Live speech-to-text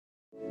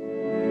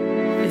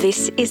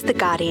This is The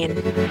Guardian.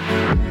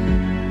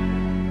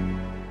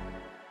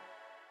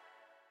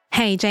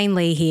 Hey, Jane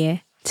Lee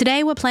here.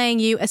 Today we're playing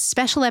you a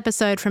special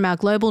episode from our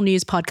global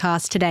news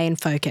podcast, Today in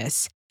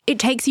Focus. It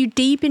takes you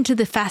deep into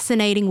the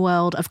fascinating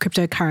world of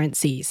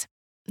cryptocurrencies.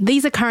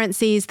 These are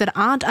currencies that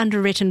aren't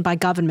underwritten by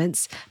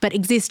governments, but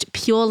exist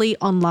purely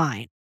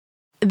online.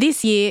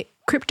 This year,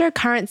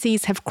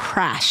 cryptocurrencies have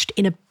crashed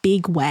in a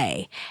big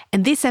way,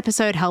 and this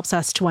episode helps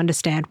us to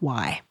understand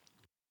why.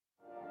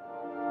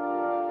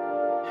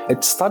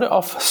 It started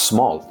off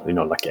small,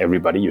 like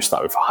everybody, you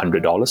start with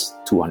 $100,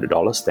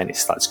 $200, then it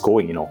starts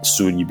going,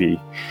 soon you be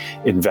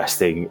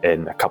investing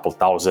in a couple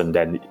thousand,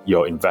 then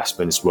your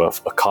investment is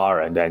worth a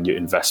car, and then your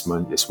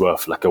investment is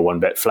worth like a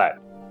one-bed flat.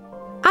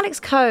 Alex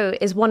Coe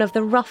is one of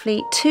the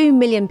roughly 2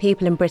 million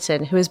people in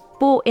Britain who has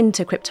bought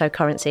into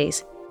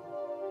cryptocurrencies.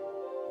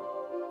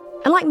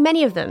 And like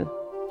many of them,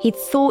 he'd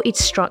thought he'd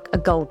struck a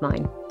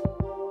goldmine.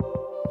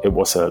 It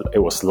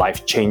was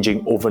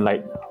life-changing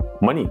overnight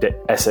money that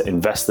as an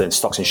investor in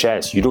stocks and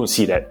shares, you don't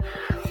see that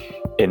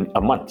in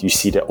a month. You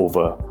see that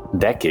over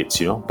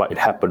decades, but it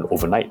happened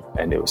overnight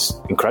and it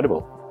was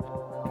incredible.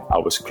 I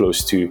was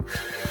close to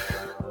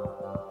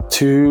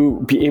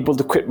be able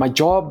to quit my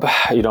job.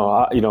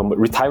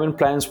 Retirement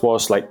plans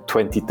was like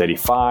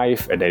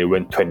 2035, and then it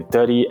went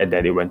 2030, and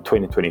then it went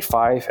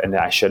 2025, and then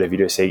I shared a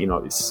video saying,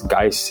 this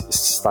guys is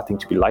starting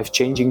to be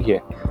life-changing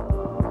here.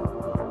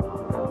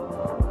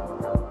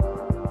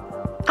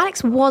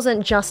 Alex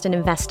wasn't just an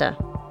investor.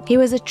 He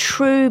was a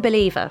true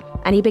believer,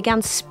 and he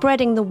began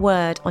spreading the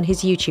word on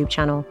his YouTube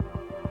channel.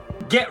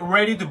 Get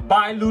ready to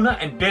buy Luna,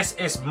 and this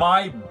is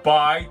my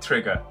buy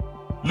trigger.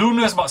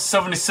 Luna is about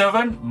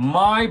 77.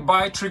 My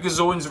buy trigger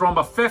zone is around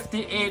about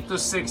 58 to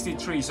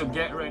 63, so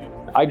get ready.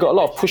 I got a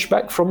lot of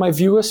pushback from my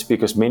viewers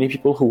because many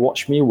people who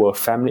watch me were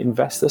family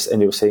investors,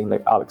 and they were saying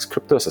like, Alex,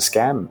 crypto is a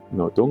scam.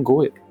 Don't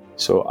go it.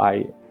 So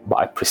I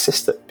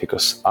persisted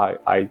because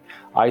I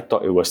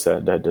thought it was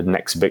the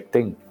next big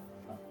thing.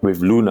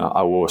 With Luna,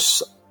 I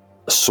was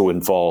so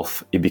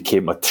involved. It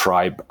became a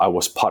tribe. I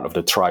was part of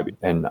the tribe,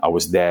 and I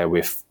was there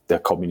with the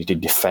community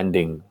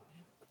defending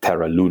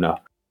Terra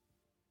Luna.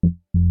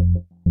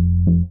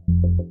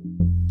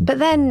 But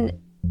then,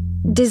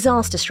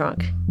 disaster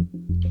struck.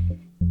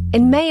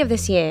 In May of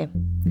this year,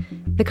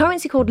 the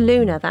currency called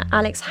Luna that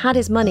Alex had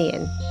his money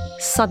in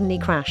suddenly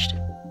crashed.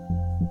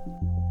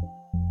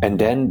 And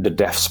then the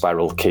death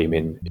spiral came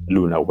in.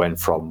 Luna went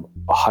from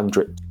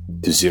 100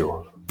 to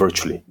 0,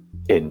 virtually,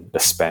 in the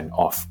span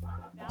of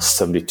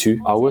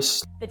 72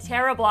 hours. The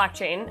Terra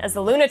blockchain, as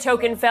the Luna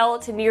token fell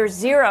to near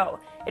zero.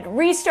 It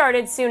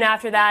restarted soon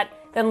after that.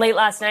 Then late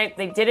last night,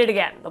 they did it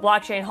again. The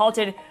blockchain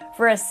halted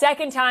for a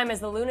second time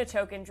as the Luna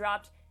token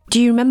dropped. Do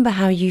you remember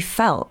how you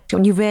felt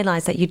when you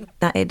realised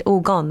that it'd all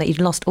gone, that you'd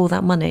lost all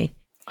that money?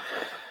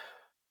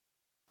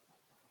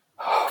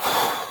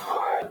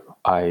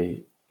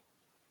 I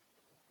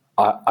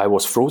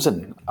was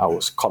frozen. I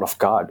was caught off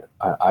guard.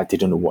 I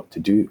didn't know what to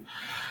do.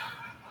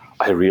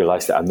 I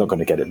realized that I'm not going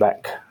to get it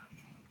back.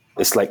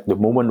 It's like the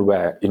moment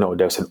where,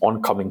 there's an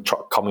oncoming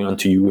truck coming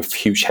onto you with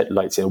huge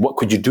headlights, and what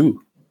could you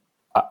do?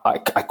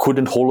 I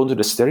couldn't hold onto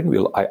the steering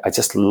wheel. I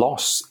just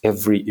lost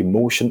every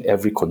emotion,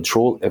 every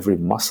control, every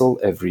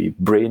muscle, every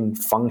brain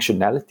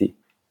functionality.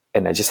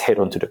 And I just head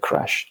onto the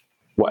crash.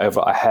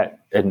 Whatever I had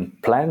in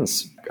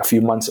plans a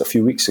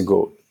few weeks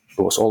ago,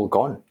 it was all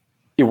gone.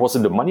 It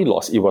wasn't the money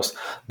loss. It was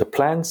the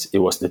plans. It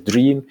was the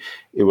dream.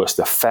 It was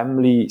the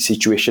family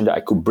situation that I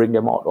could bring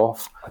them out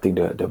of. I think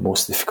the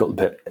most difficult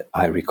bit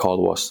I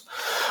recall was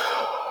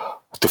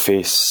to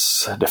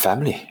face the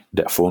family,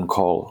 that phone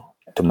call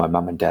to my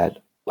mom and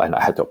dad. And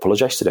I had to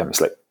apologize to them. It's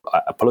like,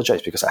 I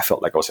apologized because I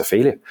felt like I was a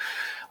failure.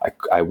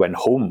 I went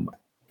home.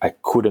 I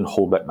couldn't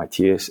hold back my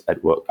tears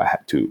at work. I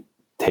had to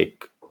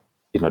take,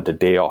 the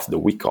day off, the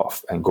week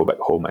off, and go back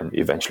home and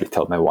eventually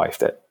tell my wife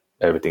that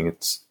everything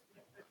is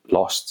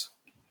lost.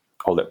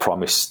 All that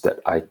promise that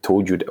I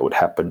told you that would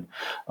happen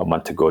a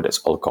month ago, that's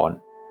all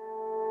gone.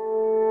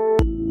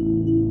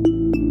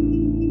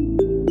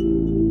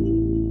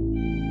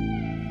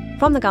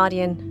 From The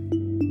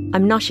Guardian,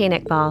 I'm Nosheen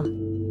Iqbal.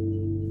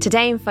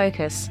 Today in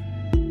Focus,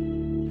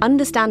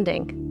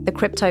 understanding the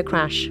crypto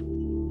crash.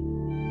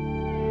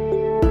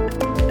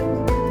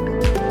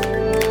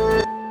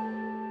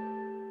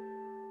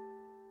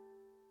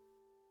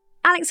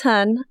 Alex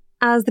Hearn,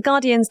 as The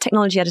Guardian's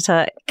technology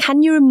editor,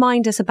 can you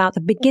remind us about the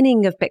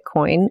beginning of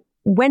Bitcoin?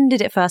 When did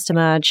it first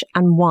emerge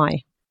and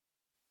why?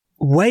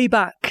 Way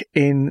back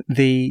in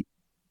the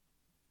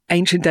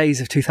ancient days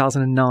of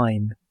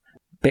 2009,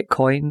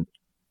 Bitcoin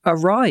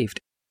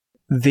arrived.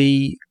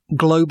 The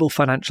global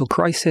financial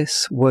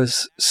crisis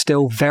was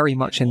still very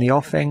much in the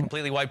offing.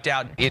 Completely wiped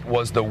out. It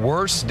was the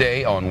worst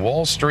day on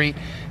Wall Street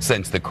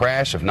since the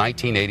crash of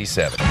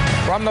 1987.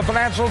 From the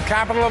financial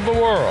capital of the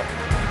world,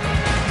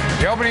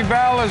 the opening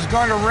bell is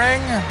going to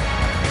ring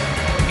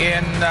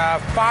in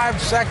 5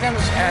 seconds,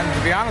 and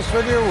to be honest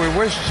with you, we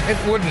wish it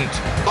wouldn't.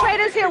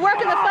 Traders here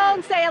working the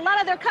phone say a lot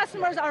of their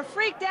customers are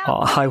freaked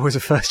out. I was a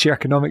first-year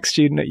economics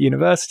student at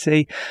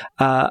university.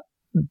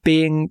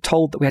 being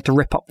told that we had to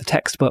rip up the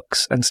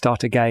textbooks and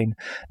start again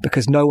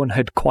because no one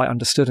had quite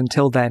understood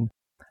until then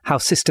how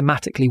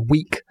systematically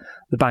weak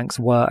the banks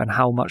were and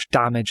how much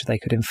damage they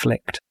could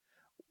inflict.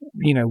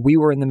 You know, we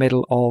were in the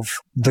middle of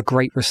the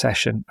Great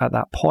Recession at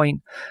that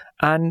point,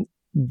 and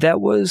there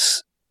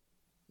was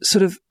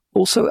sort of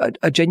also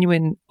a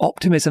genuine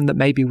optimism that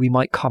maybe we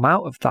might come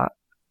out of that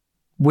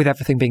with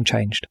everything being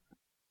changed.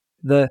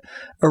 The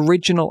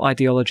original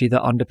ideology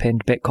that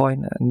underpinned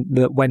Bitcoin and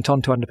that went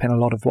on to underpin a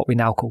lot of what we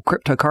now call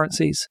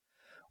cryptocurrencies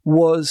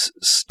was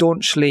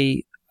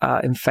staunchly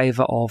in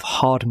favor of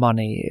hard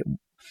money.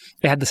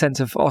 It had the sense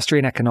of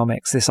Austrian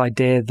economics, this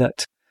idea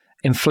that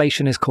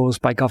inflation is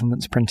caused by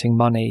governments printing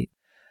money.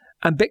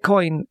 And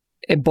Bitcoin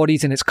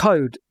embodies in its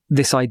code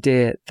this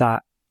idea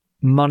that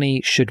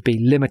money should be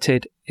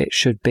limited, it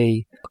should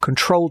be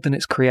controlled in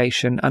its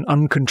creation and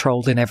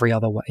uncontrolled in every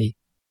other way.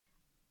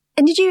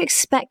 And did you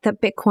expect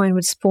that Bitcoin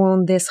would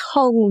spawn this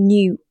whole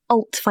new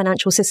alt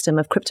financial system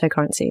of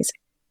cryptocurrencies?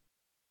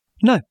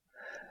 No.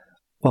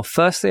 Well,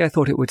 firstly, I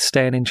thought it would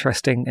stay an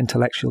interesting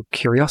intellectual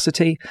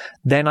curiosity.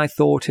 Then I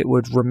thought it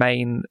would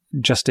remain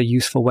just a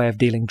useful way of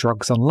dealing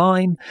drugs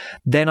online.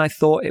 Then I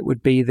thought it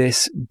would be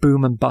this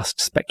boom and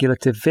bust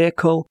speculative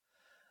vehicle.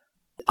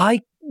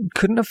 I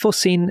couldn't have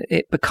foreseen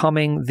it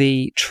becoming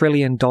the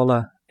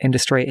trillion-dollar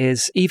industry it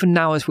is, even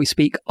now as we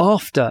speak,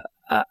 after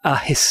a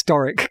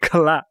historic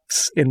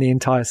collapse in the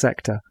entire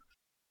sector.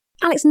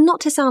 Alex,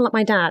 not to sound like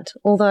my dad,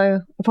 although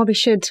I probably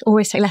should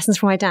always take lessons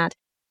from my dad.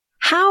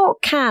 How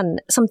can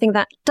something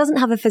that doesn't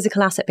have a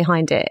physical asset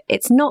behind it,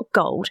 it's not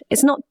gold,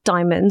 it's not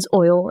diamonds,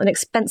 oil, and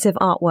expensive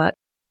artwork,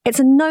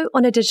 it's a note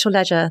on a digital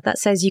ledger that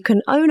says you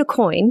can own a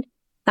coin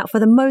that for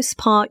the most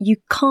part you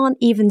can't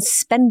even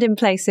spend in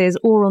places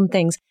or on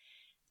things.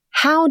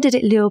 How did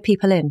it lure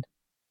people in?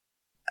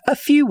 A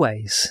few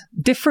ways.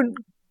 Different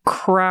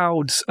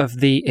crowds of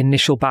the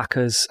initial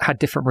backers had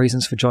different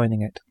reasons for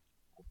joining it.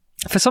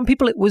 For some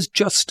people, it was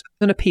just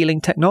an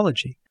appealing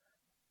technology.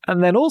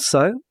 And then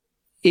also,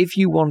 if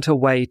you want a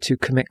way to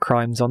commit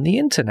crimes on the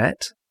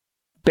internet,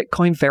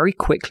 Bitcoin very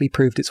quickly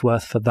proved its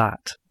worth for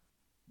that.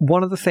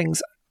 One of the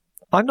things,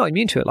 I'm not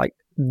immune to it, like,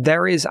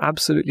 there is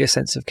absolutely a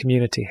sense of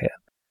community here.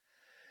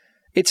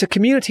 It's a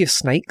community of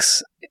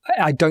snakes.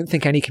 I don't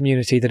think any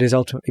community that is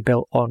ultimately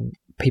built on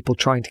people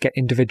trying to get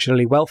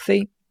individually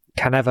wealthy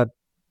can ever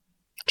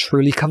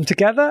truly come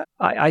together.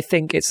 I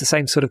think it's the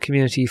same sort of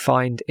community you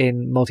find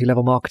in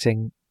multi-level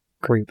marketing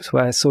groups,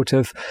 where sort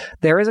of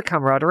there is a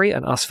camaraderie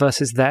and us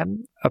versus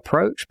them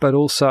approach, but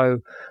also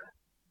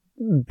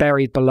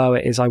buried below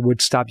it is I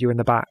would stab you in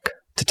the back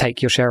to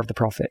take your share of the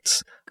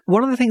profits.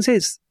 One of the things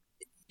is,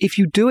 if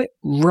you do it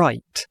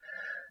right,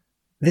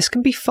 this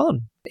can be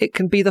fun. It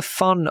can be the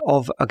fun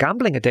of a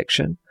gambling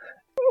addiction,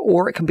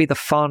 or it can be the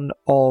fun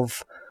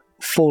of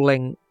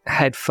falling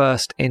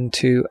headfirst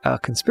into a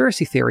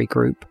conspiracy theory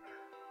group.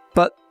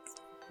 But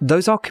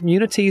those are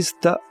communities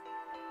that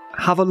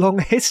have a long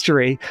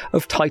history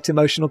of tight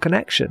emotional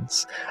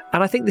connections.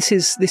 And I think this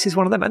is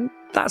one of them. And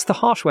that's the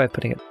harsh way of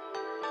putting it.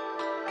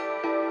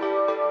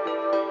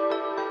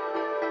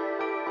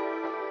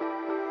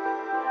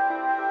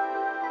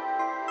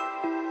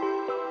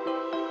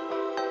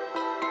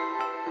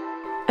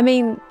 I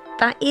mean,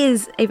 that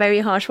is a very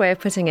harsh way of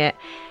putting it.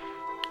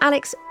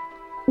 Alex,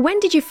 when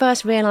did you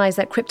first realise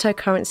that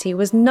cryptocurrency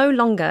was no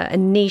longer a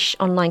niche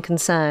online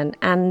concern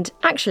and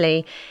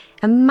actually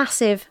a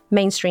massive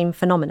mainstream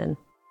phenomenon?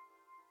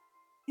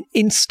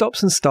 In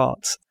stops and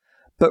starts,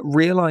 but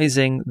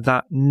realising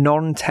that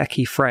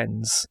non-techie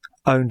friends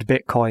owned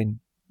Bitcoin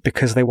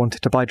because they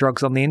wanted to buy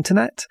drugs on the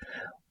internet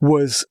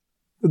was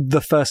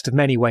the first of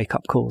many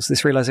wake-up calls.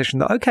 This realisation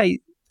that, okay,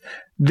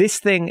 this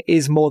thing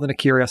is more than a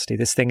curiosity.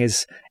 This thing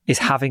is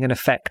having an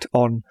effect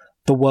on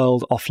the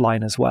world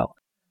offline as well.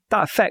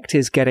 That effect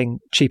is getting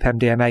cheap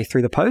MDMA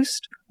through the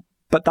post,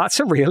 but that's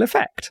a real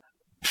effect.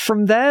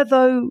 From there,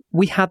 though,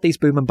 we had these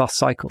boom and bust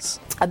cycles.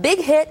 A big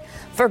hit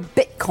for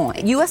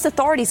Bitcoin. U.S.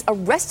 authorities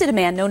arrested a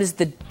man known as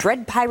the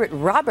Dread Pirate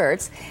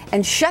Roberts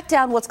and shut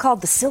down what's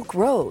called the Silk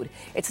Road.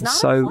 It's not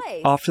so a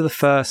place. After the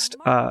first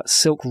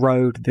Silk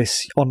Road,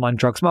 this online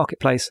drugs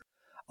marketplace,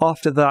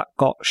 after that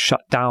got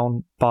shut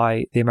down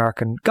by the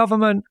American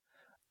government,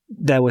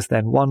 there was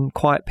then one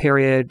quiet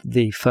period.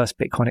 The first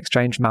Bitcoin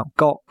exchange, Mt.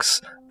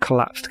 Gox,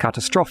 collapsed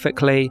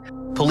catastrophically.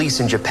 Police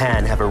in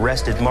Japan have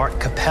arrested Mark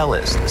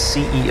Capellas, the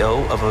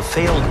CEO of a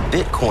failed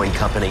Bitcoin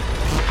company.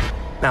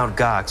 Mt.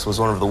 Gox was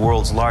one of the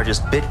world's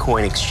largest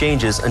Bitcoin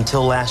exchanges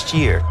until last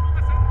year.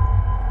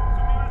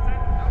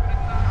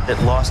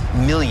 It lost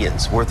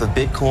millions worth of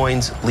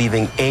Bitcoins,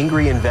 leaving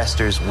angry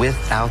investors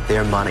without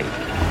their money.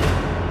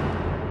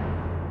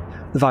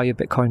 The value of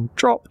Bitcoin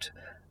dropped,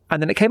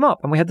 and then it came up,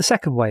 and we had the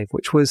second wave,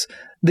 which was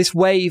this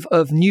wave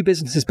of new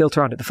businesses built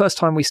around it. The first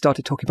time we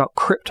started talking about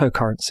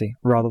cryptocurrency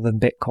rather than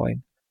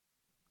Bitcoin.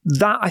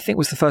 That, I think,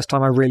 was the first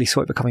time I really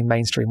saw it becoming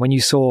mainstream, when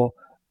you saw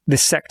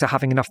this sector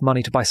having enough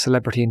money to buy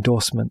celebrity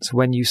endorsements,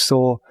 when you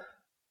saw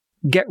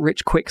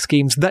get-rich-quick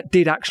schemes that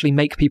did actually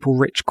make people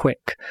rich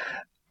quick.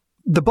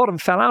 The bottom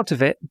fell out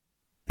of it,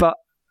 but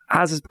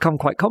as has become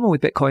quite common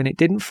with Bitcoin, it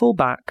didn't fall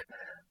back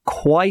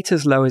quite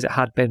as low as it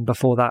had been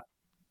before that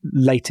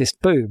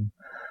latest boom.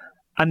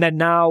 And then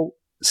now,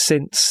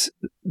 since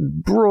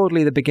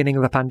broadly the beginning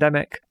of the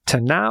pandemic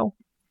to now,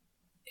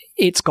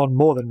 it's gone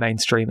more than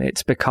mainstream.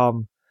 It's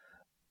become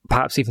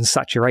perhaps even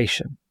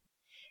saturation.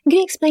 Can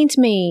you explain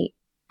to me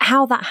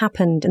how that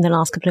happened in the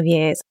last couple of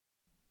years?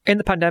 In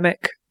the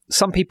pandemic,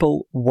 some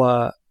people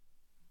were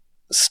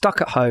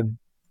stuck at home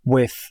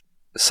with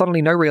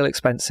suddenly no real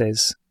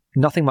expenses,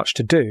 nothing much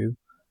to do,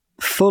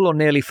 full or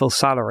nearly full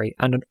salary,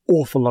 and an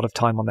awful lot of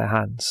time on their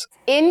hands.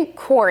 In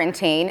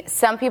quarantine,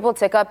 some people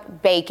took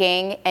up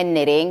baking and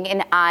knitting,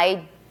 and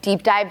I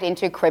deep dived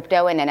into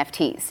crypto and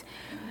NFTs.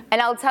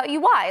 And I'll tell you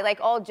why, like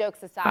all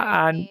jokes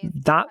aside.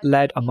 And that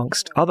led,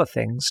 amongst other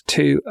things,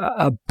 to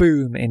a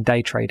boom in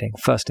day trading,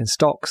 first in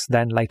stocks,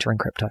 then later in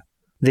crypto.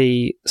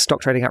 The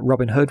stock trading app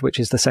Robinhood, which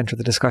is the center of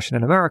the discussion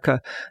in America,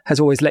 has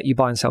always let you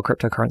buy and sell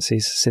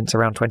cryptocurrencies since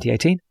around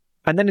 2018.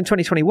 And then in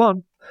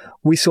 2021,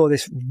 we saw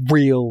this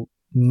real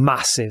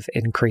massive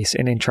increase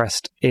in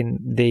interest in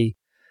the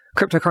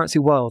cryptocurrency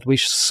world. We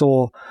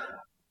saw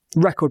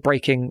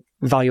record-breaking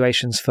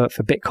valuations for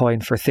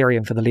Bitcoin, for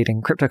Ethereum, for the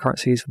leading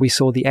cryptocurrencies. We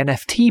saw the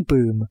NFT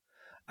boom,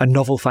 a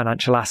novel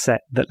financial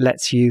asset that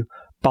lets you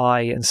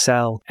buy and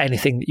sell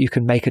anything that you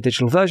can make a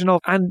digital version of.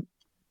 And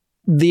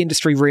the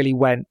industry really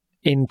went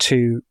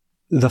into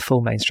the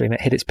full mainstream.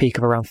 It hit its peak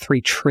of around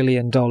 $3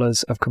 trillion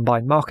of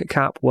combined market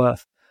cap,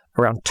 worth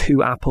around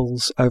 2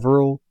 apples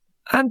overall.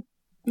 And,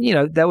 you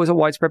know, there was a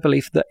widespread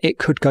belief that it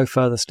could go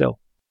further still.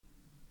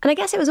 And I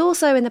guess it was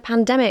also in the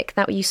pandemic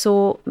that you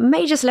saw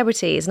major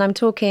celebrities, and I'm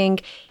talking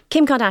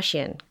Kim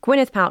Kardashian,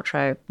 Gwyneth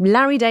Paltrow,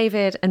 Larry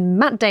David, and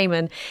Matt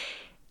Damon,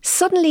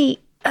 suddenly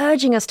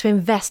urging us to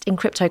invest in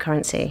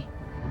cryptocurrency.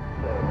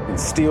 And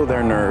steal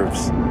their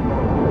nerves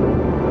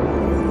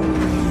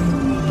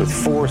with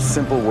 4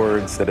 simple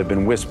words that have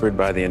been whispered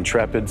by the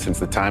intrepid since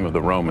the time of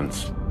the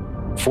Romans.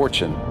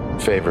 Fortune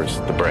favors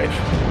the brave.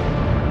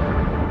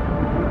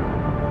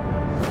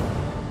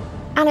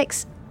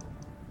 Alex,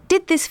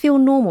 did this feel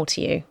normal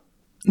to you?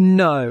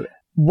 No.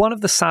 One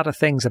of the sadder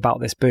things about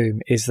this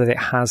boom is that it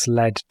has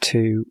led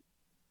to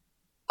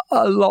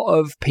a lot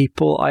of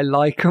people I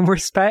like and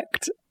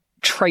respect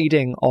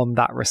trading on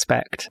that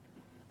respect.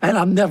 And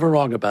I'm never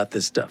wrong about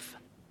this stuff.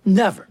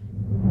 Never.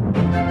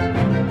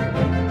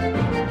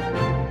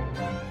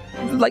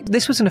 Like,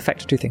 this was an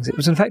effect of 2 things. It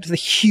was an effect of the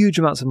huge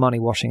amounts of money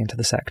washing into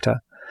the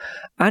sector.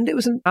 And it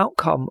was an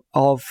outcome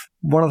of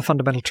one of the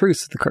fundamental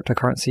truths of the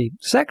cryptocurrency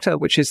sector,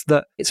 which is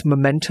that it's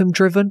momentum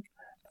driven.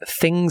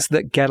 Things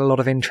that get a lot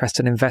of interest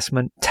and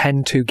investment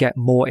tend to get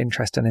more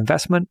interest and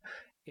investment.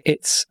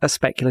 It's a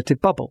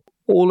speculative bubble.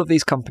 All of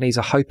these companies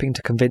are hoping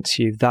to convince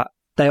you that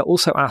they are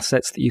also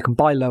assets that you can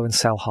buy low and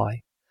sell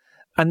high.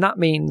 And that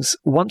means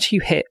once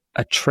you hit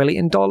 $1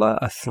 trillion, a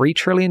 $3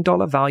 trillion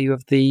value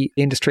of the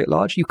industry at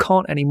large, you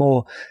can't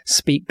anymore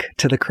speak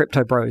to the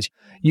crypto bros.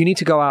 You need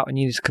to go out and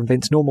you need to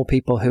convince normal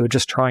people who are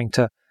just trying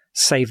to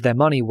save their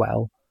money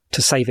well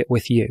to save it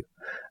with you.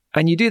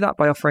 And you do that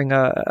by offering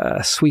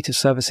a suite of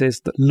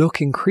services that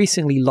look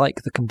increasingly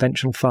like the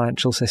conventional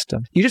financial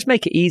system. You just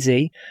make it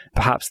easy,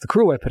 perhaps the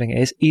cruel way of putting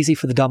it is, easy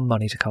for the dumb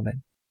money to come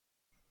in.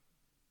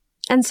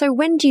 And so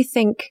when do you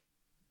think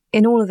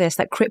in all of this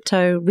that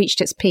crypto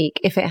reached its peak,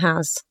 if it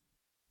has?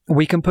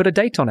 We can put a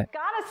date on it.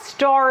 Got to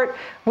start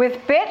with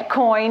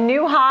Bitcoin.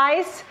 New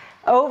highs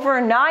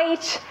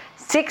overnight,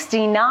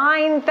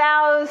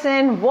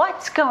 69,000.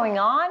 What's going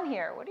on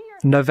here? What are your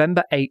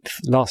November 8th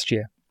last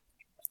year,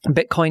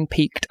 Bitcoin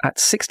peaked at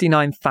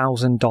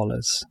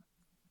 $69,000.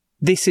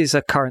 This is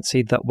a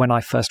currency that when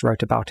I first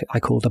wrote about it, I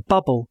called a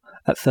bubble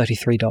at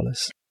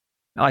 $33.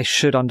 I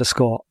should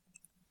underscore,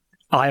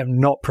 I am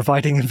not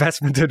providing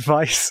investment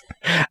advice.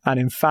 And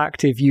in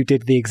fact, if you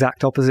did the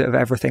exact opposite of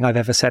everything I've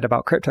ever said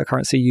about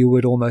cryptocurrency, you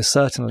would almost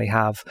certainly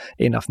have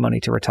enough money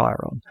to retire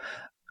on.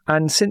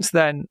 And since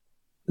then,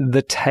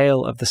 the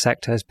tail of the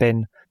sector has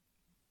been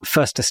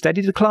first a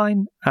steady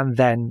decline and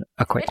then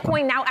a quick one.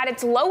 Bitcoin now at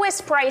its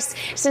lowest price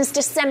since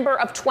December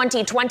of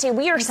 2020.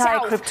 We are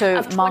south crypto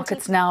of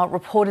markets now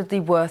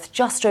reportedly worth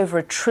just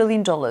over $1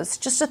 trillion,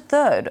 just a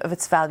third of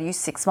its value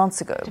 6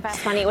 months ago.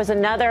 Fast money, it was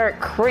another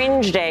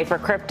cringe day for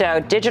crypto.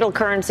 Digital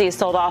currencies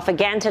sold off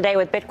again today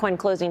with Bitcoin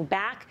closing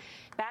back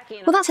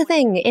in. Well, that's the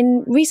thing.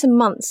 In recent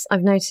months,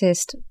 I've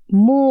noticed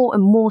more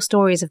and more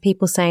stories of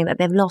people saying that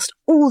they've lost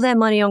all their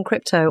money on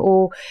crypto,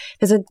 or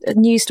there's a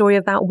news story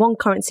about one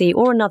currency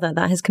or another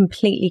that has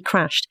completely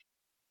crashed.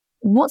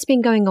 What's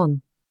been going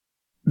on?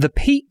 The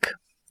peak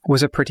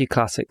was a pretty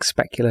classic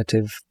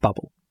speculative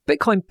bubble.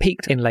 Bitcoin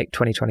peaked in late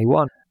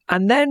 2021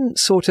 and then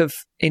sort of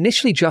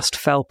initially just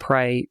fell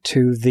prey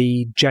to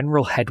the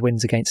general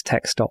headwinds against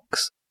tech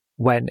stocks.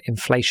 When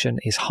inflation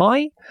is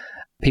high,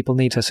 people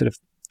need to sort of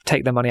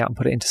take their money out and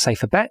put it into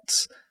safer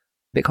bets.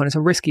 Bitcoin is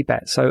a risky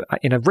bet. So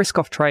in a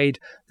risk-off trade,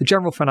 the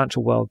general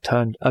financial world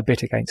turned a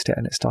bit against it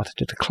and it started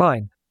to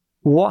decline.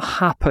 What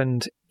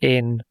happened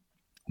in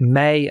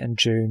May and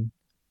June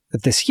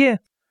of this year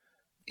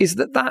is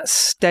that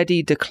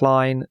steady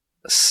decline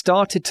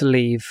started to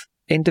leave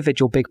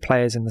individual big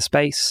players in the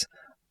space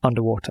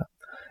underwater.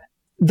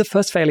 The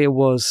first failure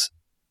was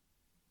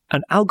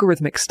an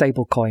algorithmic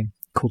stablecoin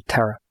called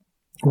Terra,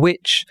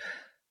 which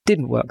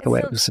didn't work the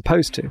way it was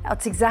supposed to.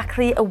 It's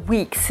exactly a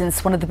week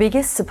since one of the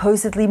biggest,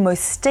 supposedly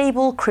most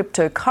stable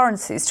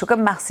cryptocurrencies took a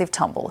massive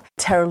tumble.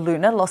 Terra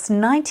Luna lost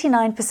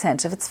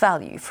 99% of its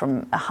value,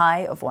 from a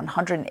high of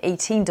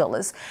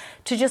 $118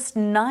 to just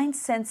 9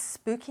 cents,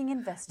 spooking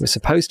investors. It was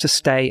supposed to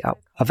stay up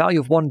a value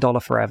of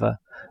 $1 forever,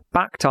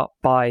 backed up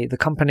by the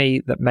company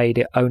that made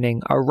it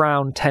owning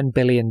around $10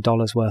 billion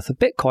worth of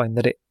Bitcoin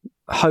that it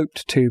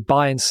hoped to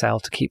buy and sell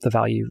to keep the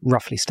value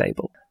roughly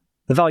stable.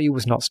 The value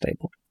was not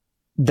stable.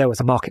 There was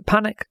a market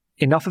panic.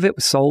 Enough of it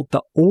was sold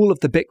that all of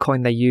the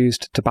Bitcoin they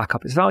used to back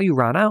up its value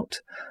ran out.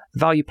 The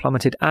value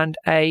plummeted, and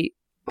a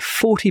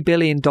 $40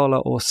 billion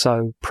or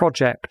so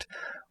project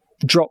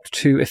dropped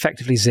to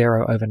effectively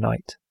zero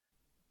overnight.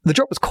 The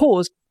drop was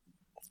caused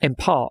in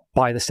part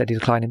by the steady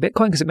decline in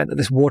Bitcoin, because it meant that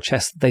this war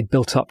chest that they'd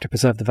built up to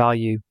preserve the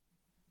value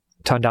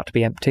turned out to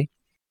be empty.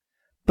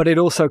 But it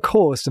also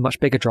caused a much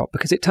bigger drop,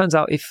 because it turns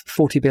out if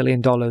 $40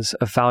 billion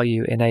of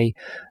value in a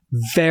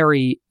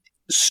very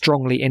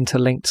strongly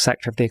interlinked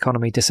sector of the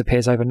economy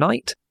disappears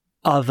overnight,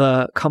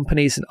 other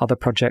companies and other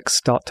projects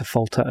start to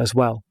falter as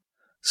well.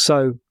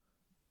 So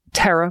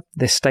Terra,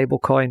 this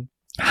stablecoin,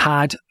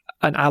 had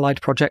an allied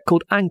project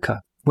called Anchor,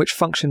 which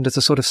functioned as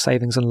a sort of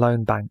savings and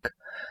loan bank.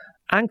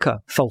 Anchor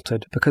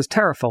faltered because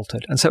Terra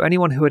faltered, and so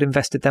anyone who had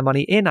invested their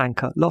money in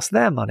Anchor lost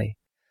their money.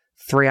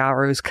 Three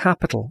Arrows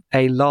Capital,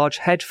 a large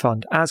hedge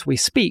fund, as we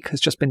speak,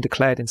 has just been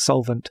declared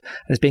insolvent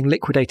and is being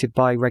liquidated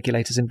by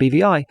regulators in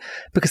BVI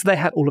because they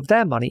had all of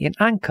their money in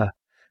Anchor.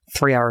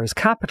 Three Arrows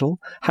Capital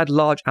had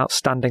large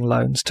outstanding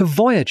loans to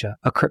Voyager,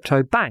 a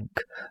crypto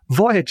bank.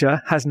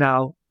 Voyager has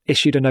now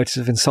issued a notice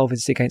of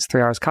insolvency against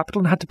Three Arrows Capital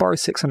and had to borrow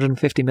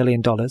 $650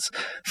 million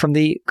from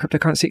the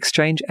cryptocurrency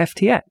exchange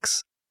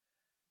FTX.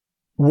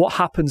 What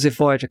happens if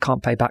Voyager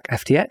can't pay back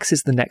FTX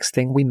is the next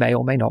thing we may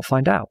or may not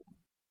find out.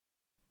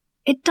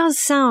 It does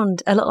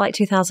sound a lot like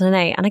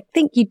 2008, and I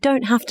think you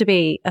don't have to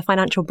be a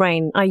financial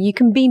brain. You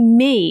can be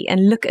me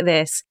and look at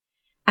this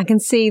and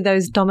can see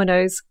those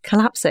dominoes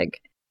collapsing.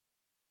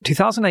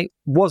 2008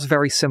 was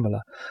very similar.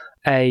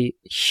 A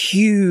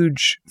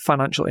huge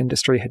financial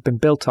industry had been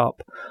built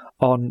up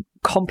on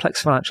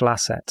complex financial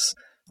assets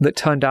that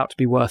turned out to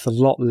be worth a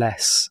lot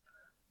less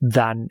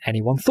than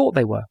anyone thought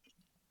they were.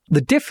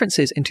 The difference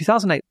is, in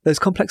 2008, those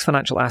complex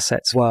financial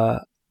assets were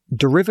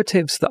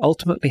derivatives that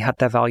ultimately had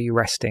their value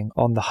resting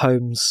on the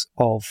homes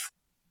of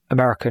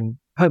American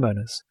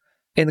homeowners.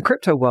 In the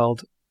crypto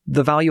world,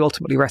 the value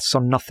ultimately rests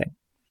on nothing.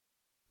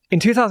 In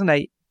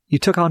 2008, you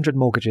took 100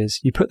 mortgages,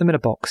 you put them in a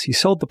box, you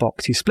sold the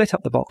box, you split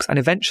up the box, and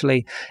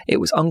eventually it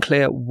was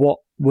unclear what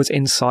was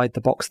inside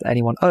the box that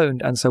anyone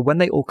owned, and so when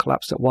they all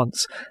collapsed at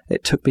once,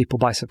 it took people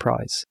by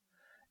surprise.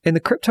 In the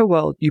crypto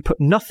world, you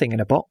put nothing in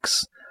a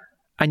box,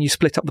 and you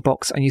split up the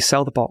box and you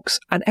sell the box,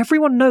 and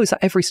everyone knows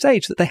at every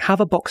stage that they have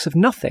a box of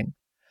nothing.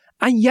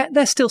 And yet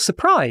they're still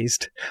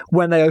surprised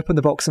when they open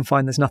the box and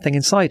find there's nothing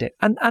inside it.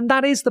 And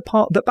that is the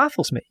part that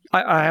baffles me.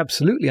 I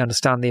absolutely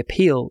understand the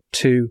appeal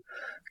to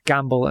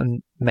gamble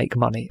and make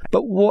money.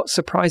 But what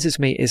surprises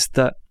me is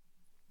that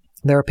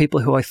there are people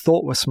who I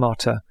thought were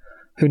smarter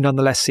who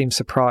nonetheless seem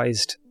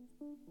surprised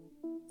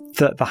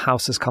that the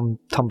house has come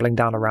tumbling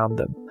down around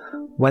them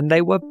when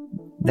they were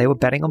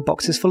betting on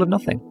boxes full of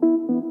nothing.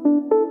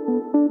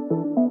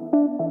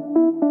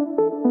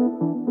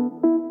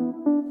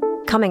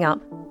 Coming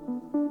up,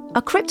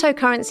 are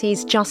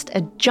cryptocurrencies just a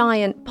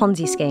giant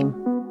Ponzi scheme?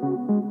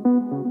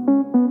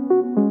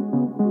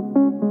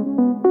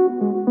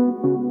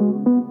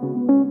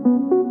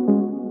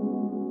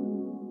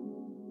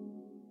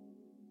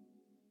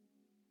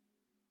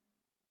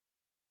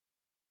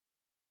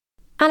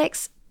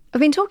 Alex,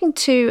 I've been talking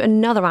to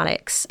another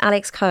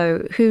Alex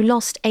Coe, who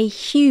lost a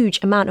huge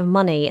amount of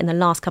money in the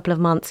last couple of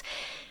months,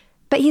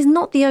 but he's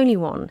not the only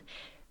one.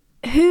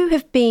 Who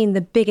have been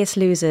the biggest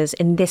losers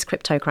in this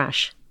crypto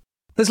crash?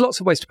 There's lots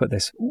of ways to put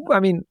this. I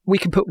mean, we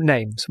can put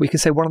names. We can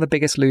say one of the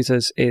biggest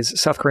losers is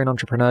South Korean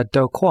entrepreneur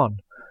Do Kwon,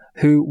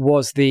 who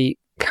was the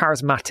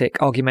charismatic,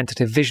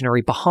 argumentative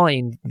visionary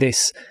behind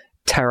this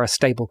Terra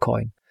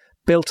stablecoin.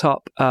 Built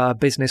up a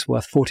business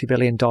worth $40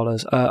 billion,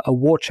 a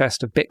war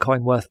chest of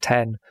Bitcoin worth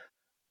 10,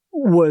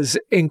 was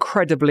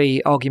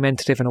incredibly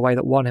argumentative in a way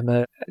that won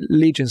him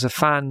legions of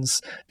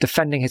fans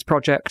defending his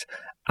project,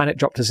 and it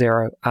dropped to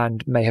zero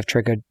and may have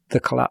triggered the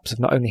collapse of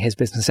not only his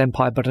business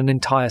empire, but an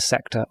entire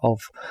sector of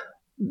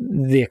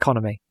the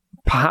economy.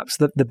 Perhaps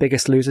the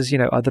biggest losers,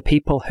 are the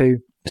people who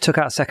took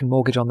out a second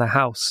mortgage on their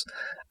house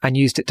and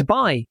used it to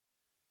buy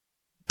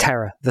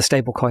Terra, the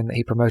stablecoin that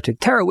he promoted.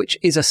 Terra, which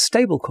is a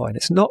stablecoin.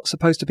 It's not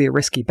supposed to be a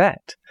risky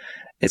bet.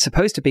 It's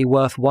supposed to be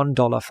worth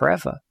 $1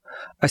 forever.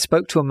 I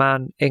spoke to a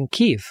man in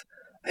Kyiv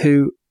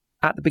who,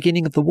 at the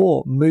beginning of the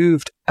war,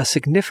 moved a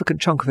significant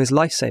chunk of his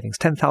life savings,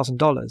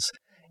 $10,000,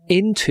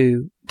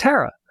 into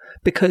Terra,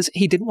 because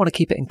he didn't want to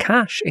keep it in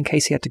cash in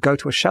case he had to go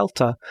to a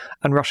shelter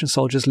and Russian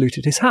soldiers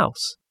looted his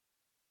house.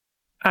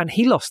 And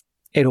he lost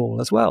it all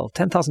as well.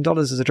 $10,000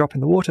 is a drop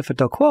in the water for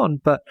Do Kwon,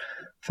 but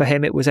for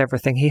him it was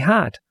everything he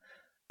had.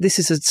 This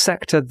is a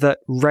sector that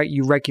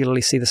you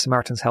regularly see the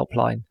Samaritan's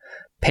Helpline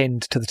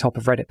pinned to the top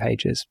of Reddit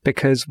pages,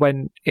 because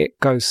when it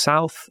goes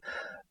south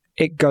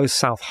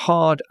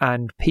hard,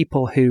 and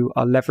people who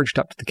are leveraged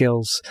up to the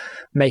gills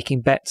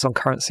making bets on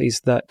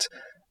currencies that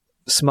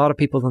smarter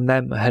people than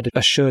them had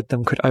assured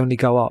them could only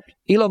go up.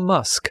 Elon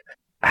Musk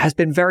has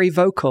been very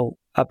vocal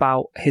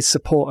about his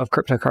support of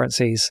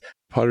cryptocurrencies.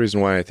 Part of the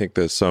reason why I think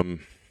there's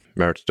some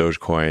merit to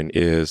Dogecoin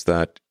is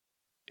that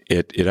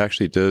it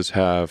actually does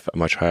have a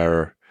much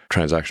higher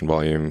transaction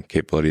volume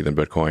capability than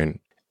Bitcoin,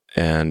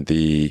 and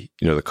the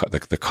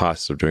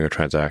cost of doing a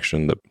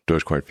transaction, the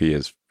Dogecoin fee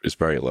is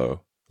very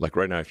low. Like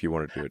right now, if you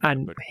want to do it.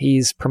 And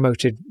he's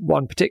promoted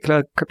one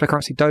particular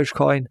cryptocurrency,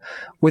 Dogecoin,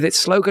 with its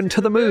slogan, "To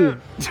the moon."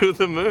 To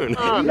the moon.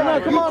 Come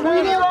on,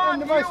 read it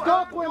on. My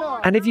stock went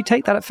up. And if you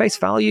take that at face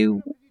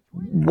value,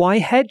 why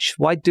hedge?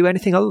 Why do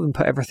anything other than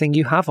put everything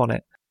you have on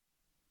it?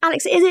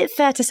 Alex, is it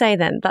fair to say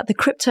then that the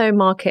crypto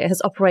market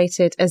has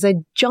operated as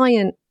a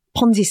giant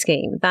Ponzi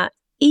scheme that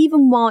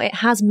even while it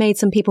has made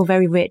some people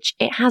very rich,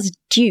 it has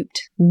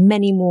duped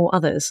many more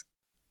others?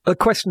 The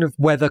question of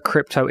whether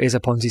crypto is a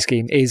Ponzi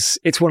scheme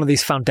it's one of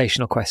these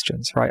foundational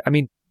questions, right? I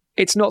mean,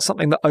 it's not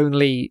something that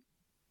only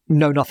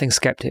know-nothing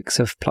skeptics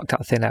have plucked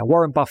out of thin air.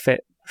 Warren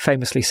Buffett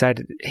famously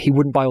said he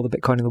wouldn't buy all the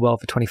Bitcoin in the world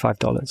for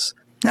 $25.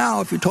 Now,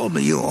 if you told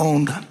me you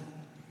owned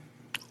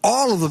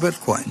all of the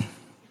Bitcoin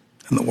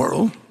in the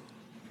world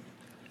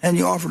and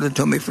you offered it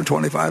to me for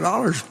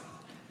 $25,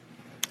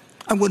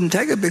 I wouldn't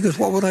take it, because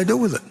what would I do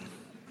with it?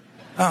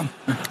 I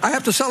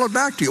have to sell it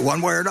back to you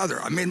one way or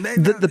another. I mean,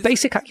 the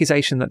basic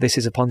accusation that this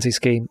is a Ponzi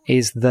scheme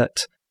is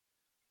that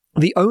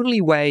the only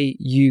way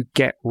you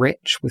get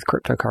rich with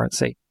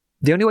cryptocurrency,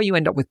 the only way you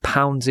end up with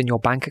pounds in your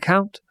bank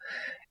account,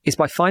 is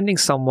by finding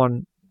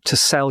someone to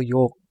sell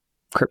your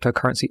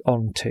cryptocurrency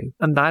onto.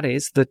 And that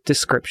is the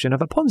description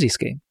of a Ponzi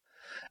scheme.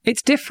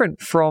 It's different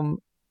from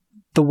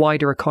the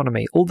wider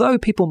economy. Although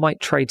people might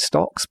trade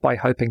stocks by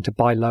hoping to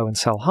buy low and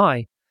sell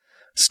high,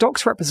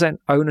 stocks represent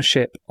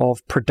ownership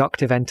of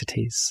productive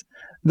entities.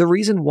 The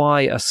reason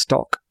why a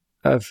stock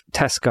of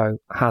Tesco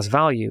has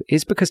value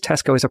is because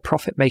Tesco is a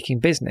profit-making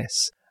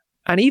business.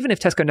 And even if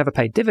Tesco never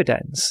paid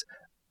dividends,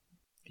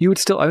 you would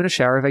still own a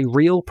share of a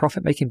real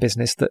profit-making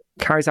business that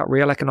carries out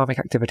real economic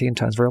activity and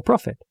turns real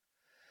profit.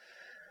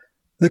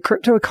 The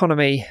crypto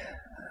economy,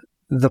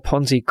 the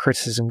Ponzi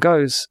criticism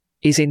goes,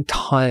 is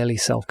entirely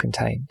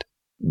self-contained.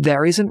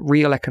 There isn't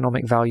real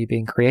economic value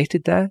being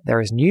created there.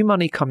 There is new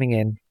money coming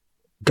in,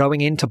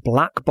 going into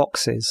black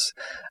boxes,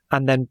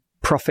 and then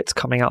profits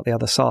coming out the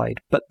other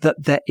side. But that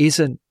there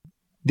isn't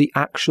the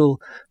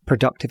actual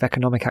productive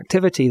economic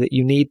activity that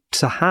you need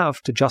to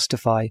have to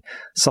justify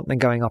something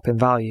going up in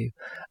value.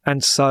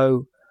 And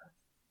so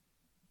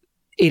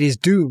it is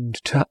doomed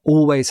to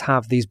always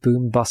have these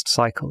boom-bust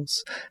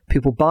cycles.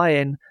 People buy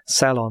in,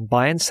 sell on,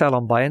 buy in, sell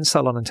on, buy in,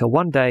 sell on, until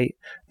one day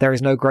there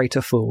is no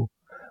greater fool.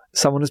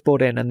 Someone has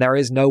bought in and there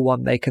is no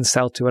one they can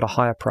sell to at a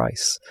higher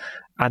price.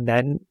 And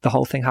then the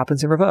whole thing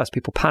happens in reverse.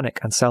 People panic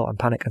and sell and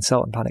panic and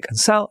sell and panic and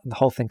sell, and the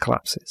whole thing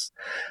collapses.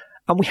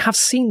 And we have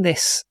seen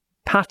this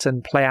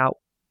pattern play out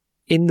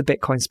in the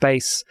Bitcoin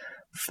space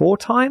 4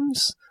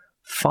 times,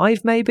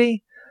 5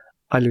 maybe.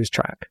 I lose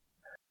track.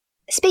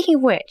 Speaking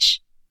of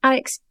which,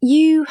 Alex,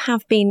 you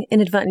have been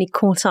inadvertently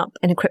caught up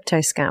in a crypto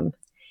scam.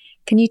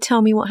 Can you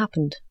tell me what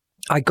happened?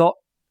 I got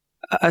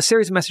a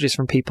series of messages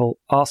from people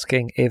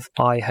asking if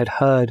I had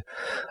heard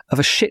of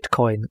a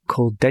shitcoin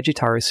called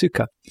Dejitaru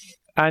Suka.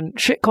 And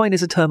shitcoin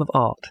is a term of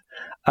art.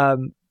 A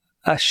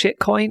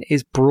shitcoin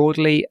is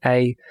broadly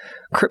a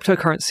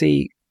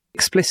cryptocurrency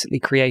explicitly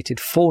created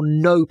for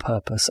no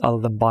purpose other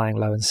than buying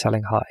low and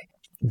selling high.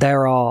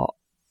 There are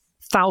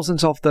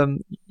thousands of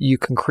them. You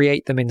can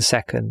create them in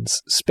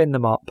seconds, spin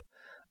them up.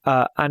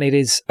 And it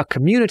is a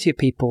community of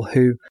people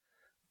who,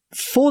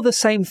 for the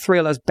same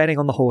thrill as betting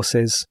on the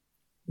horses,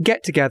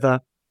 get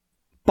together,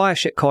 buy a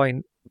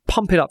shitcoin,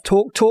 pump it up,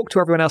 talk to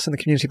everyone else in the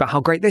community about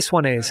how great this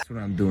one is. That's what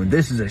I'm doing.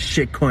 This is a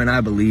shitcoin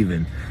I believe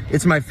in.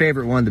 It's my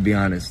favorite one, to be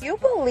honest. You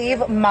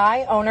believe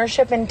my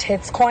ownership in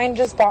Titscoin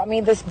just bought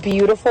me this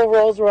beautiful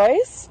Rolls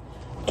Royce?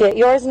 Get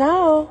yours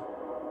now.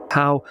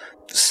 How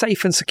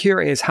safe and secure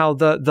it is, how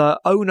the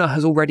owner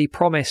has already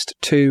promised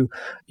to,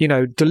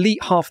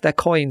 delete half their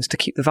coins to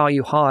keep the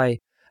value high.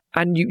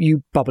 And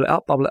you bubble it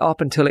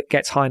up until it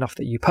gets high enough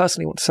that you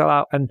personally want to sell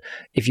out. And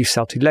if you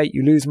sell too late,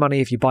 you lose money.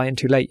 If you buy in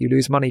too late, you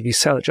lose money. If you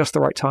sell at just the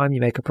right time, you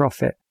make a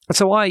profit. And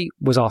so I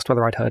was asked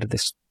whether I'd heard of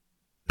this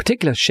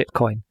particular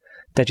shitcoin,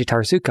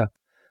 Dejitaru Suka.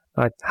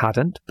 I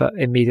hadn't, but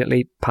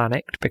immediately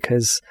panicked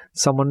because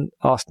someone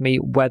asked me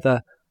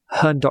whether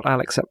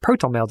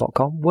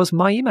hearn.alex@protonmail.com was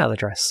my email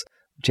address,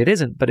 which it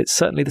isn't, but it's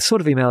certainly the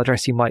sort of email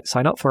address you might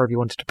sign up for if you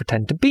wanted to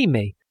pretend to be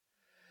me.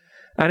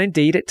 And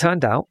indeed, it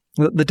turned out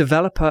that the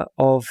developer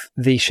of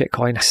the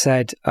shitcoin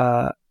said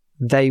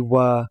they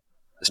were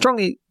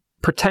strongly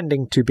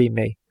pretending to be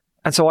me.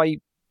 And so I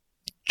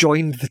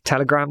joined the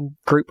Telegram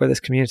group where this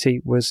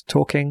community was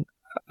talking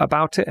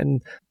about it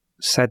and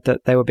said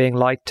that they were being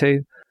lied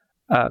to.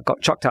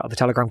 got chucked out of the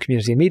Telegram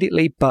community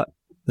immediately, but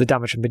the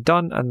damage had been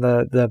done and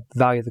the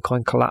value of the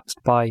coin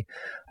collapsed by,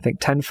 I think,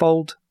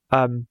 tenfold.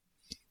 And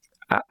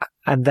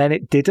then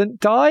it didn't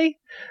die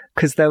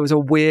because there was a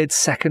weird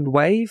second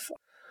wave.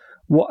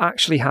 What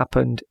actually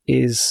happened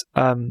is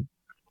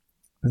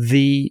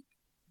the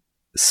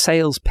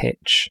sales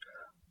pitch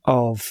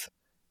of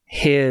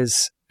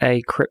here's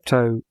a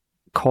crypto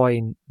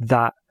coin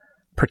that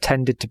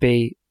pretended to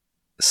be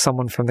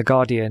someone from The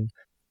Guardian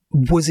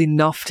was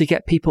enough to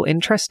get people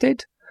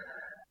interested.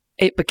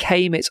 It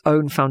became its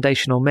own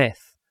foundational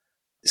myth.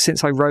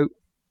 Since I wrote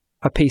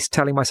a piece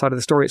telling my side of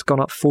the story, it's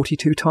gone up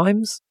 42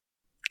 times.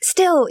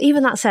 Still,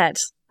 even that said,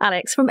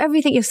 Alex, from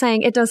everything you're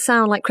saying, it does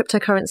sound like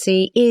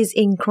cryptocurrency is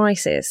in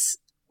crisis.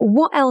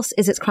 What else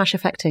is its crash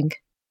affecting?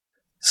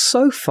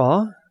 So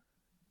far,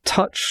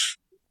 touch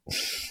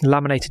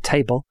laminated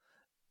table,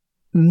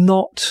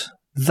 not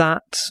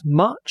that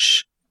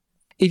much.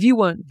 If you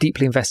weren't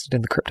deeply invested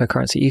in the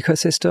cryptocurrency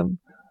ecosystem,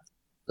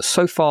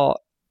 so far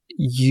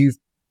you've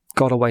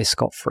got away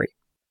scot-free.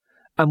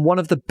 And one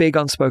of the big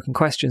unspoken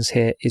questions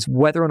here is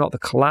whether or not the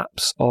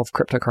collapse of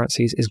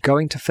cryptocurrencies is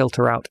going to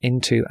filter out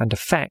into and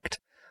affect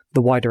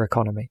the wider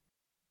economy.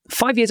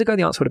 5 years ago,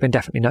 the answer would have been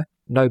definitely no.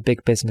 No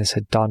big business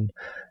had done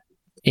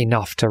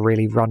enough to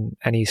really run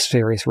any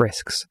serious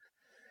risks.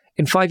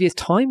 In 5 years'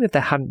 time, if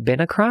there hadn't been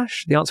a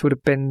crash, the answer would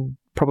have been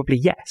probably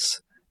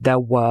yes. There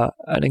were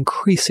an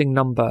increasing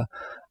number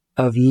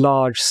of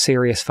large,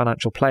 serious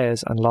financial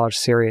players and large,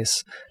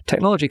 serious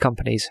technology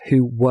companies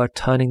who were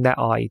turning their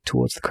eye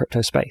towards the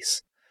crypto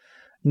space.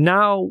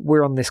 Now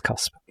we're on this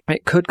cusp.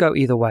 It could go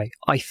either way.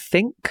 I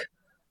think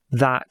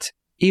that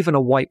even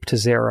a wipe to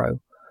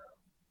zero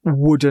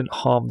wouldn't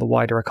harm the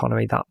wider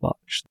economy that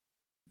much.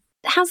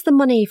 Has the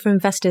money for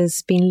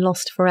investors been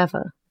lost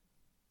forever?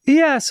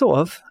 Yeah, sort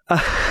of.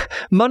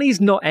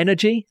 Money's not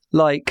energy.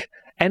 Like,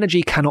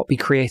 energy cannot be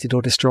created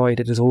or destroyed.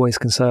 It is always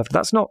conserved.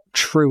 That's not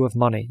true of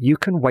money. You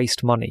can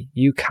waste money.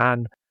 You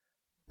can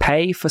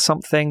pay for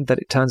something that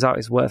it turns out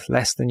is worth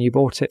less than you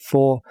bought it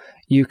for.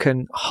 You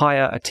can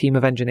hire a team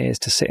of engineers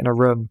to sit in a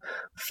room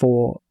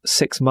for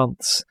 6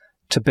 months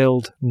to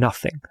build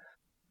nothing.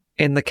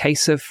 In the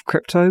case of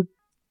crypto,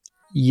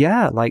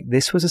 yeah, like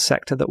this was a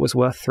sector that was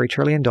worth $3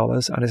 trillion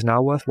and is now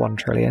worth $1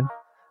 trillion.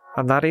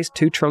 And that is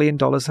 $2 trillion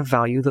of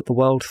value that the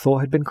world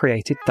thought had been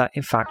created that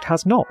in fact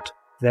has not.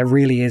 There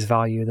really is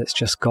value that's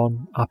just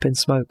gone up in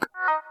smoke.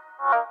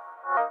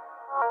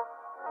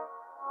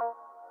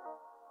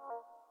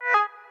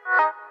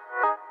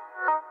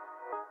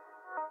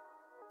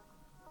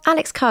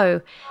 Alex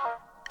Coe,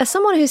 as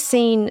someone who's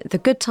seen the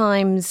good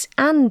times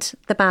and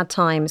the bad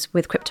times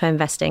with crypto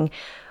investing,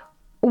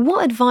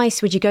 what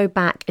advice would you go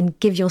back and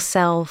give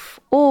yourself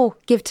or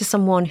give to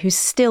someone who's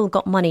still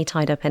got money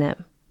tied up in it?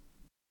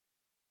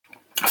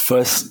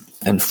 First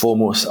and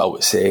foremost, I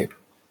would say,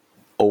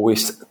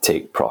 always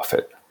take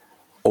profit.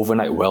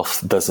 Overnight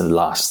wealth doesn't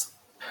last.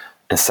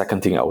 And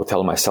second thing I would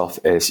tell myself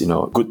is,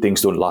 good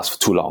things don't last for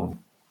too long.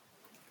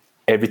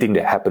 Everything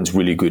that happens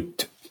really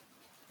good,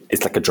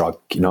 it's like a drug,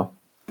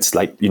 It's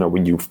like,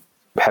 when you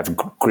have a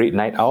great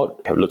night out,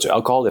 have lots of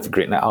alcohol, have a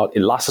great night out, it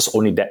lasts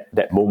only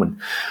that moment.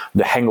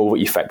 The hangover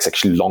effect is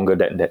actually longer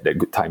than that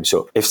good time.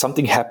 So if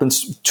something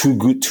happens too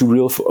good, too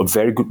real for a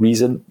very good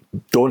reason,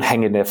 don't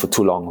hang in there for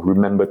too long.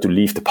 Remember to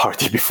leave the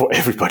party before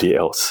everybody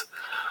else.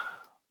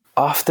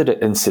 After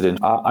the incident,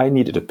 I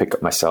needed to pick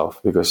up myself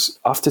because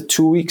after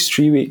 2 weeks,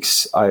 3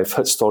 weeks, I've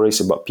heard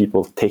stories about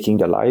people taking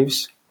their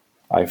lives.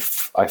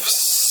 I've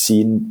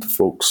seen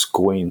folks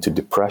going into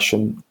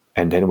depression.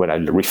 And then when I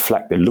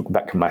reflect and look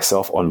back at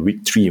myself on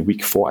week 3 and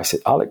week 4, I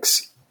said,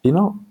 Alex, you're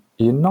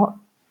not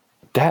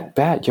that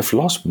bad. You've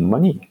lost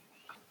money.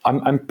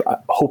 I'm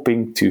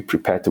hoping to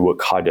prepare to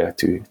work harder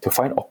to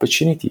find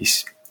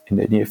opportunities in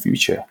the near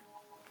future.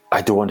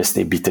 I don't want to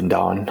stay beaten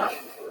down.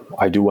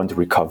 I do want to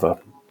recover.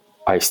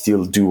 I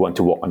still do want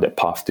to walk on that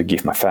path to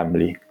give my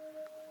family,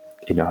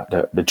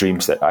 the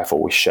dreams that I've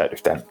always shared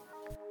with them.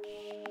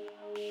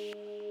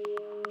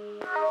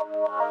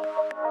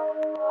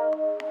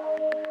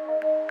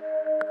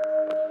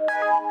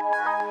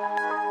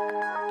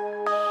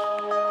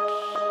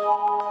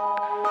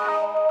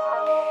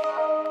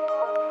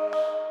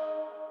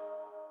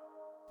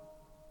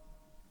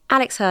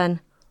 Alex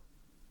Hearn,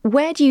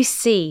 where do you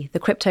see the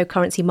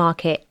cryptocurrency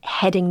market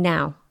heading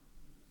now?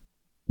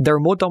 There are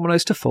more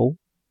dominoes to fall.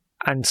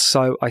 And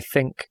so I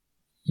think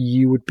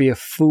you would be a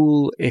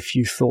fool if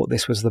you thought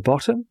this was the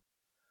bottom.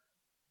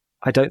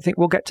 I don't think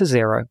we'll get to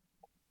zero.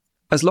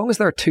 As long as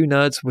there are two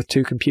nerds with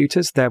two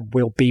computers, there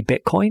will be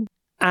Bitcoin.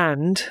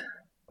 And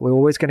we're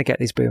always going to get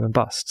these boom and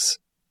busts.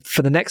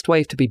 For the next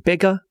wave to be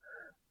bigger,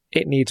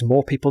 it needs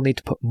more people need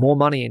to put more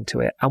money into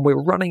it. And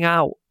we're running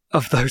out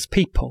of those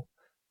people.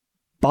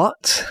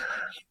 But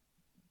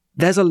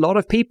there's a lot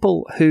of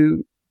people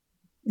who,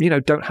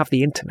 don't have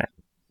the internet.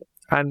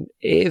 And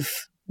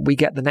if we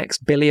get the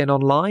next billion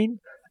online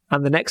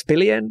and the next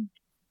billion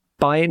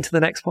buy into the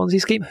next Ponzi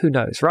scheme, who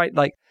knows, right?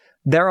 Like,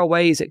 there are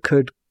ways it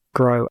could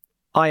grow.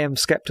 I am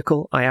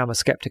skeptical. I am a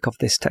skeptic of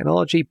this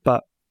technology,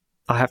 but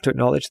I have to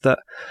acknowledge that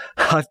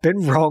I've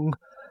been wrong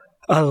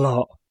a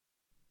lot.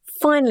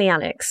 Finally,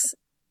 Alex,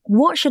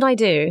 what should I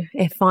do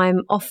if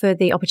I'm offered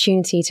the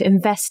opportunity to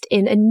invest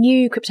in a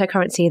new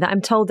cryptocurrency that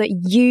I'm told that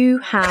you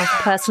have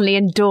personally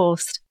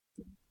endorsed?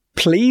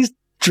 Please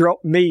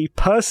drop me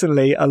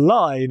personally a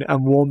line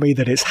and warn me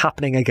that it's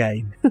happening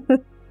again.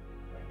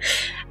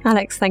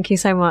 Alex, thank you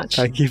so much.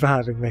 Thank you for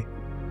having me.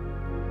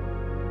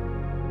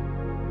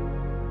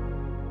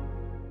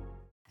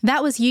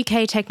 That was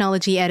UK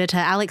technology editor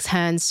Alex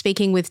Hearns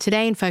speaking with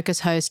Today in Focus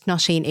host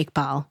Nosheen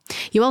Iqbal.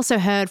 You also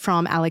heard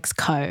from Alex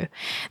Coe.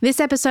 This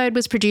episode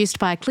was produced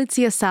by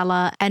Clitzia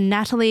Sala and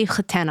Natalie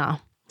Chetena.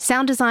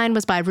 Sound design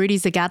was by Rudy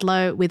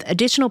Zagadlo, with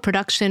additional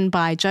production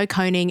by Joe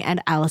Koning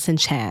and Alison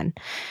Chan.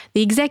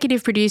 The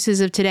executive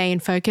producers of Today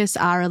in Focus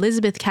are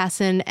Elizabeth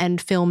Casson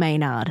and Phil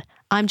Maynard.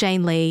 I'm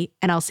Jane Lee,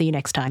 and I'll see you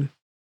next time.